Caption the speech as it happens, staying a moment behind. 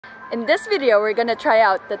In this video, we're gonna try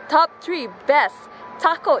out the top 3 best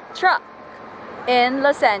taco truck in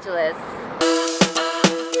Los Angeles.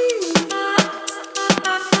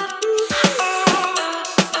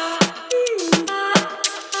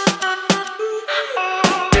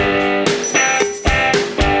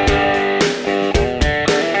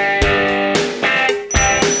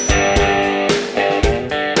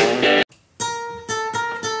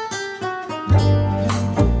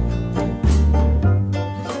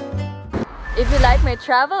 If you like my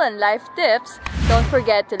travel and life tips, don't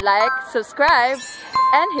forget to like, subscribe,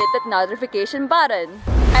 and hit that notification button.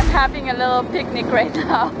 I'm having a little picnic right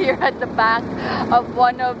now here at the back of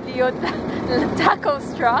one of Leo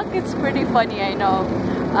Taco's truck. It's pretty funny, I know.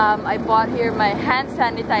 I bought here my hand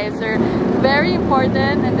sanitizer, very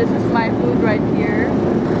important, and this is my food right here.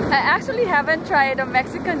 I actually haven't tried a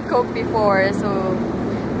Mexican Coke before, so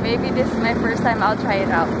maybe this is my first time. I'll try it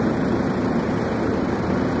out.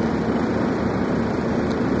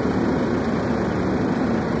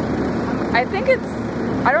 I think it's,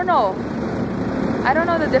 I don't know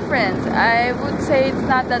the difference. I would say it's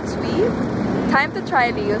not that sweet. Time to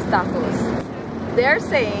try Leo's tacos. They're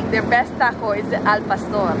saying their best taco is the Al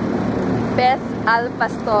Pastor. Best Al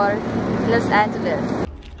Pastor, Los Angeles.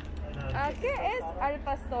 ¿Qué es Al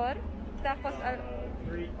Pastor? Tacos al...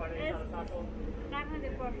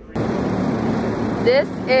 This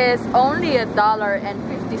is only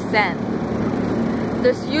 $1.50.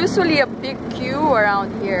 There's usually a big queue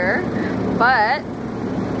around here, but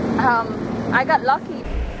I got lucky.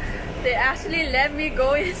 They actually let me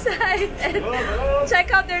go inside and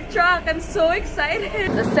check out their truck. I'm so excited.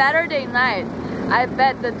 It's a Saturday night. I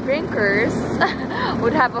bet the drinkers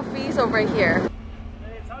would have a feast over here.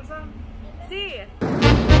 See?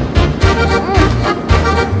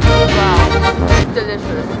 Wow, it's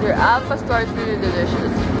delicious. Their Al Pastor is really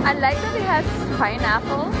delicious. I like that it has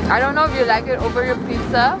pineapple. I don't know if you like it over your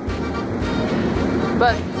pizza,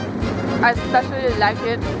 but I especially like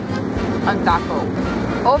it on taco.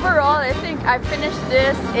 Overall, I think I finished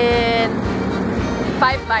this in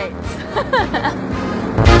 5 bites.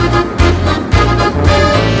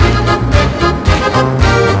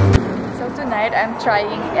 So tonight I'm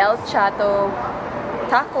trying El Chato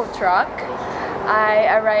taco truck.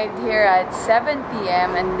 I arrived here at 7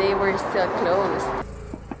 p.m. and they were still closed.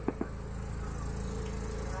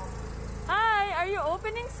 Hi, are you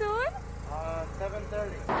opening soon?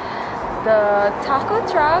 7:30. The taco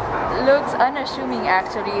truck looks unassuming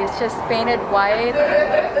actually. It's just painted white.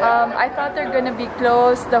 I thought they're gonna be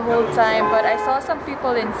closed the whole time, but I saw some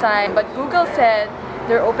people inside. But Google said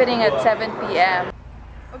they're opening at 7 p.m.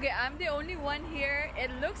 Okay, I'm the only one here. It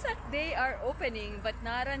looks like they are opening, but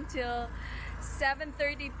not until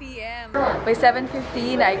 7:30 p.m. By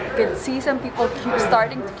 7:15, I could see some people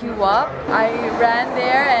starting to queue up. I ran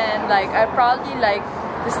there and I probably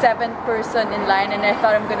the 7th person in line, and I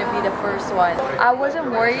thought I'm gonna be the first one. I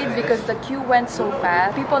wasn't worried because the queue went so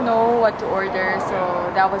fast. People know what to order, so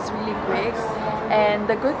that was really quick. And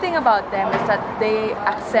the good thing about them is that they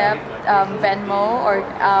accept Venmo or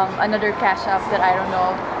another cash app that I don't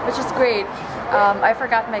know, which is great. I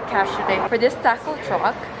forgot my cash today. For this taco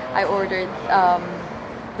truck, I ordered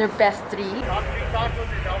their best 3.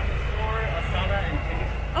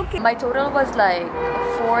 Okay. My total was like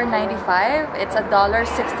 $4.95. It's $1.65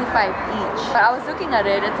 each. But I was looking at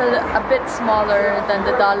it, it's a bit smaller than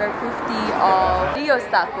the $1.50 of Leo's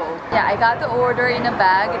Taco. Yeah, I got the order in a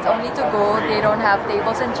bag. It's only to go. They don't have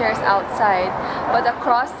tables and chairs outside. But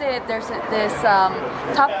across it, there's this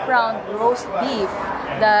top ground roast beef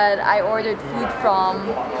that I ordered food from,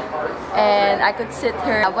 and I could sit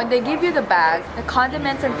here. When they give you the bag, the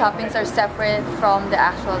condiments and toppings are separate from the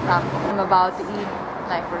actual taco. I'm about to eat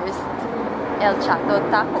my first El Chato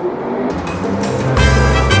taco.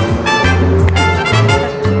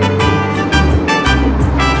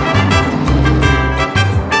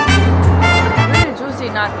 Really juicy,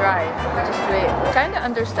 not dry, which is great. Kind of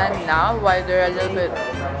understand now why they're a little bit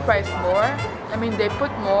priced more. I mean, they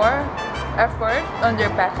put more effort on their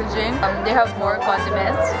packaging. They have more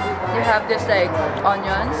condiments. They have this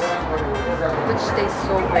onions, which tastes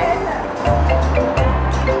so great.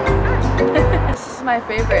 This is my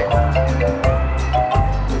favorite. Oh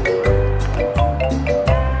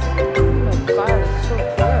my god, it's so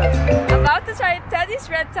good. I'm about to try Teddy's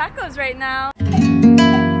red tacos right now.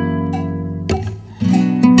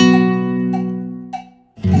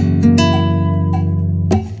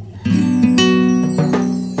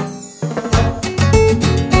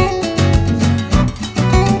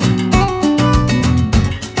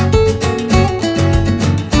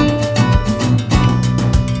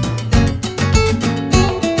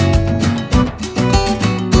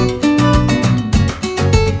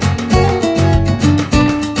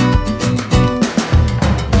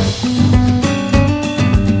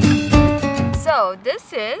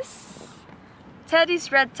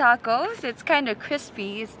 Betty's red tacos. It's kind of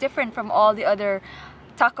crispy. It's different from all the other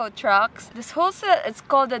taco trucks. This whole set is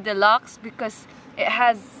called the deluxe because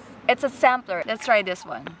it's a sampler. Let's try this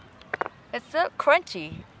one. It's so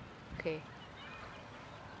crunchy. Okay.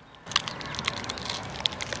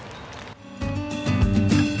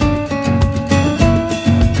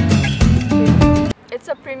 It's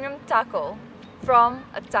a premium taco from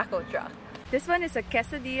a taco truck. This one is a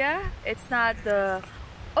quesadilla. It's not the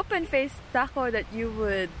open-faced taco that you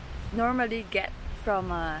would normally get from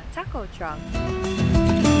a taco truck.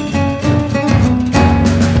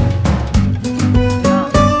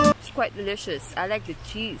 It's quite delicious. I like the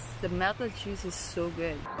cheese. The melted cheese is so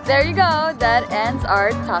good. There you go. That ends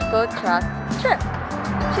our taco truck trip.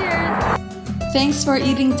 Cheers! Thanks for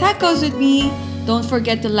eating tacos with me. Don't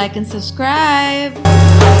forget to like and subscribe.